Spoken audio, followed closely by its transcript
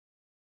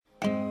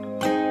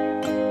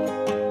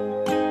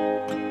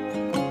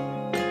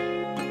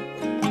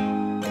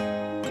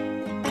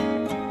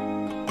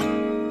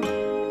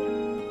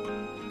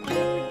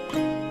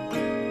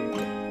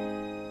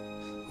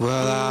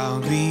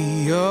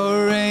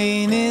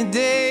rainy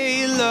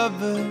day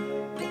lover.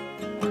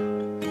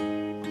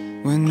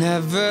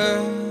 Whenever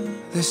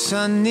the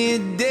sunny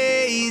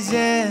days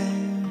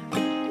end,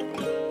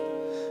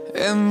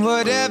 and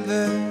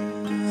whatever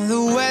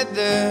the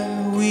weather,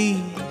 we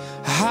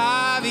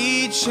have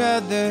each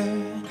other,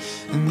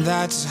 and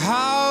that's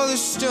how the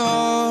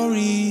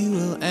story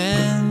will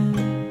end.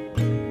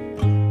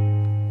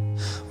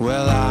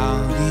 Well,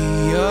 I'll be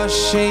your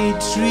shade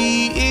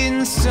tree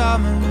in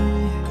summer,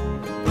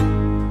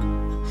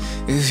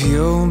 if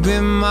you'll be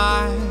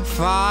my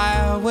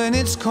fire when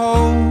it's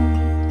cold.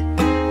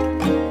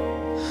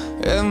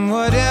 And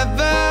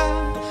whatever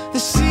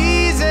the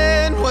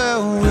season,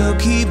 well, we'll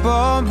keep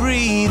on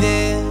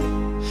breathing,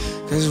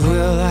 'cause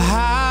we'll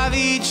have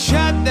each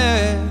other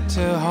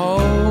to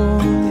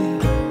hold.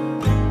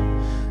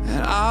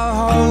 And I'll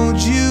hold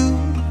you,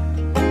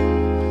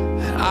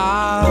 and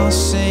I'll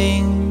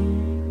sing.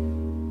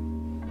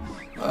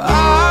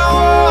 I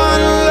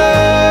wanna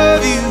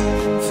love you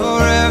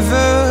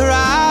forever,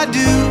 I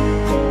do.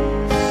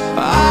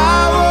 I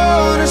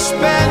wanna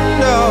spend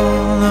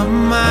all of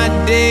my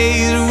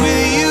days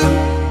with you.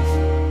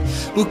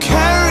 We'll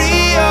carry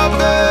your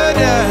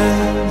burden,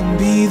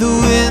 be the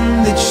wind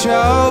that's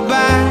your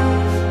back.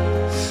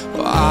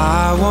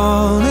 I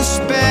wanna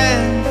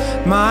spend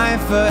my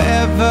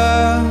forever,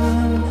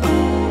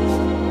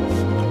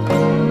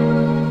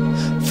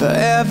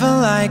 forever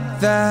like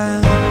that.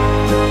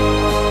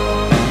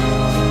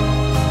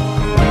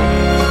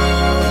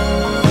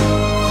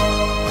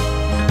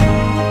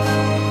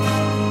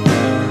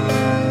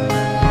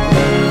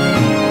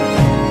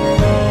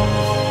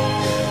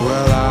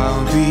 Well,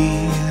 I'll be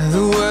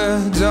the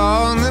words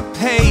on the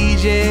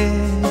pages,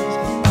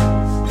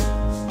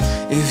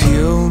 if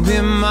you'll be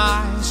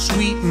my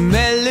sweet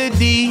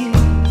melody.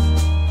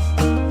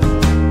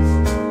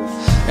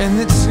 And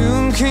the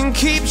tune can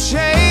keep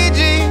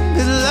changing,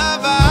 'cause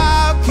love,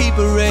 I'll keep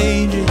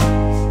arranging.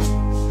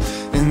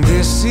 And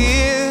this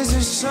is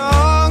a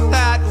song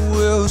that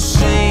we'll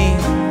sing.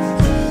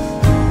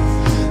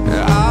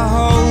 I'll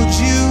hold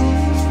you,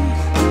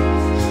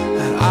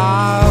 and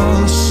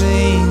I'll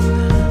sing.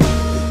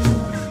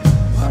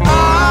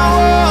 I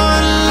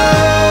wanna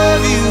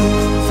love you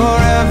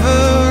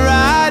forever,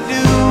 I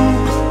do.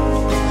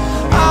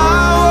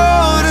 I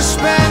wanna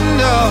spend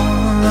all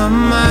of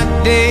my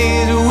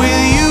days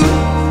with you.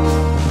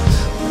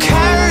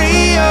 Carry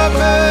your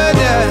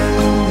burden,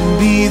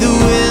 be the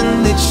wind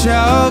that's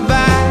your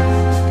back.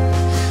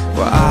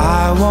 Well,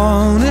 I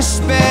wanna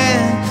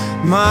spend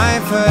my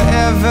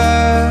forever,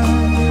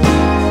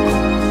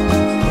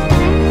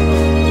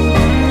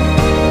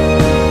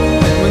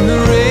 when the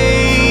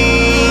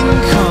rain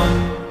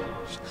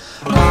comes,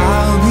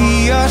 I'll be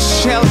your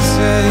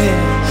shelter.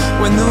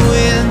 When the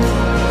wind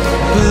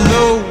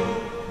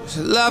blows,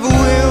 love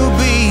will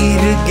be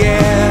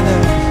together.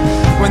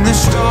 When the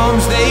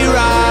storms they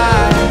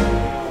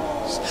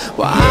rise,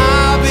 well,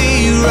 I'll be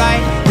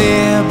right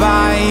there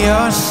by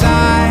your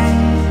side.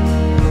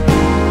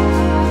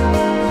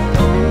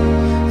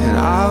 And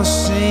I'll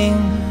sing,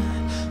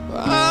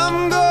 I'm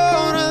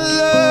gonna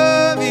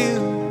love you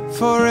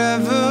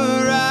forever,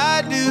 I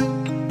do.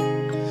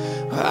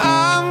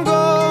 I'm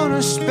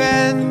gonna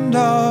spend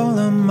all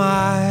of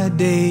my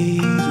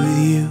days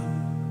with you.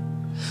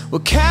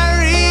 We'll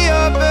carry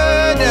your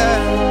burden,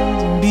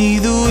 be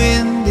the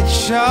wind that's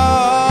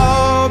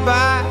your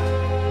back.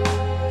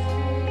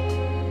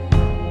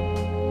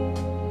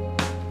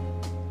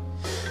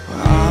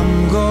 I'm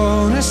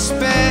gonna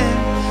spend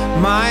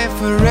my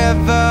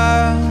forever,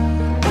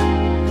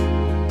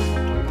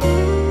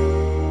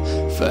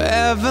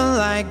 forever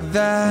like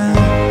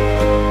that.